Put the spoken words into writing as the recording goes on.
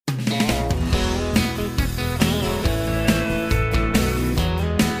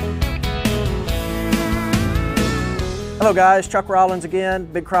Hello guys, Chuck Rollins again,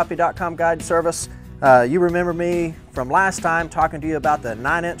 BigCrappie.com guide service. You remember me from last time talking to you about the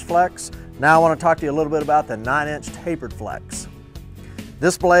 9-inch flex. Now I want to talk to you a little bit about the 9-inch tapered flex.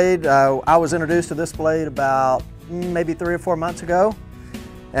 This blade, I was introduced to this blade about maybe 3 or 4 months ago.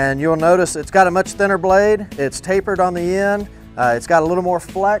 And you'll notice it's got a much thinner blade, it's tapered on the end, it's got a little more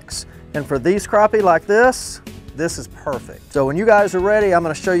flex. And for these crappie like this is perfect. So when you guys are ready, I'm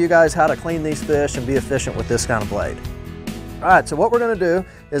going to show you guys how to clean these fish and be efficient with this kind of blade. All right, so what we're going to do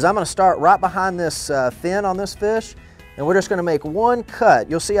is I'm going to start right behind this fin on this fish, and we're just going to make one cut.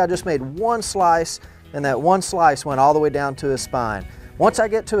 You'll see I just made one slice, and that one slice went all the way down to his spine. Once I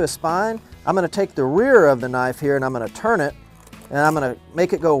get to his spine, I'm going to take the rear of the knife here and I'm going to turn it, and I'm going to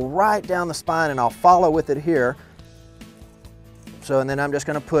make it go right down the spine, and I'll follow with it here. So, and then I'm just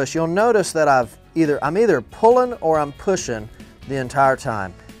going to push. You'll notice that I'm either pulling or I'm pushing the entire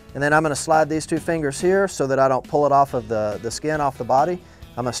time. And then I'm going to slide these 2 fingers here so that I don't pull it off of the skin off the body.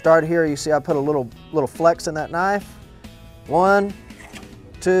 I'm going to start here. You see I put a little flex in that knife. 1,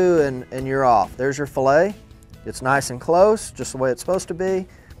 2, and you're off. There's your fillet. It's nice and close, just the way it's supposed to be.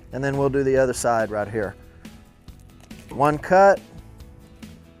 And then we'll do the other side right here. One cut.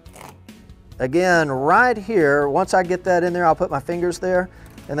 Again, right here, once I get that in there, I'll put my fingers there,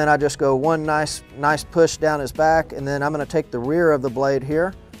 and then I just go one nice push down his back, and then I'm going to take the rear of the blade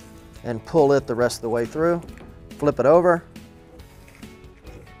here and pull it the rest of the way through. Flip it over,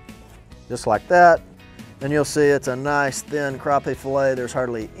 just like that. And you'll see it's a nice thin crappie fillet. There's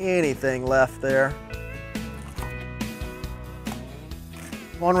hardly anything left there.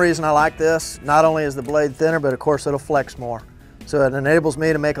 One reason I like this, not only is the blade thinner, but of course it'll flex more. So it enables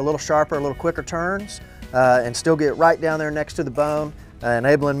me to make a little sharper, a little quicker turns, and still get right down there next to the bone,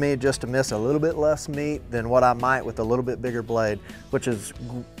 enabling me just to miss a little bit less meat than what I might with a little bit bigger blade, which is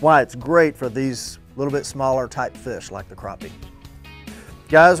why it's great for these little bit smaller type fish like the crappie.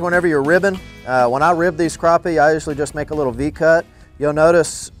 Guys, whenever you're ribbing, when I rib these crappie, I usually just make a little V-cut. You'll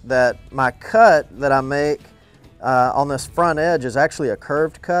notice that my cut that I make on this front edge is actually a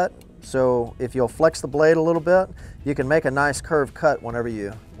curved cut. So if you'll flex the blade a little bit, you can make a nice curved cut whenever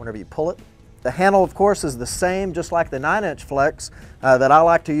you pull it. The handle, of course, is the same, just like the 9-inch flex that I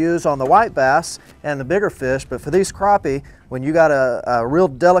like to use on the white bass and the bigger fish. But for these crappie, when you got a real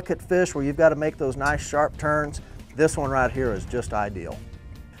delicate fish where you've got to make those nice sharp turns, this one right here is just ideal.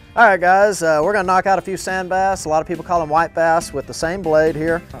 All right, guys, we're going to knock out a few sand bass. A lot of people call them white bass with the same blade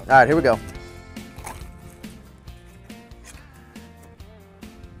here. All right, here we go.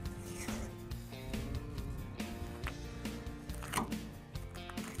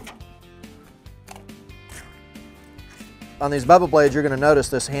 On these Bubba blades, you're going to notice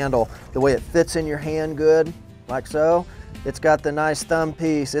this handle, the way it fits in your hand good, like so. It's got the nice thumb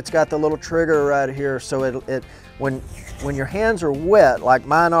piece. It's got the little trigger right here. So when your hands are wet, like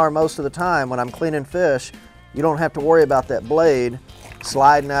mine are most of the time when I'm cleaning fish, you don't have to worry about that blade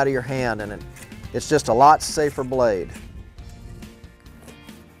sliding out of your hand, and it's just a lot safer blade.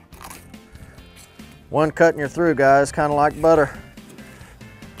 One cut and you're through, guys, kind of like butter.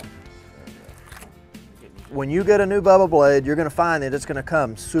 When you get a new Bubba blade, you're going to find that it's going to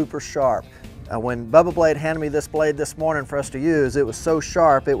come super sharp. When Bubba Blade handed me this blade this morning for us to use, it was so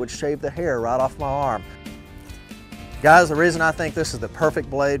sharp it would shave the hair right off my arm. Guys, the reason I think this is the perfect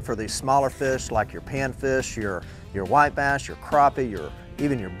blade for these smaller fish like your panfish, your white bass, your crappie,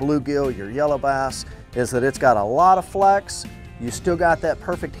 even your bluegill, your yellow bass, is that it's got a lot of flex. You still got that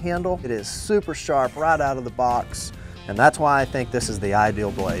perfect handle. It is super sharp right out of the box, and that's why I think this is the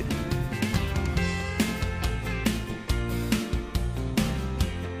ideal blade.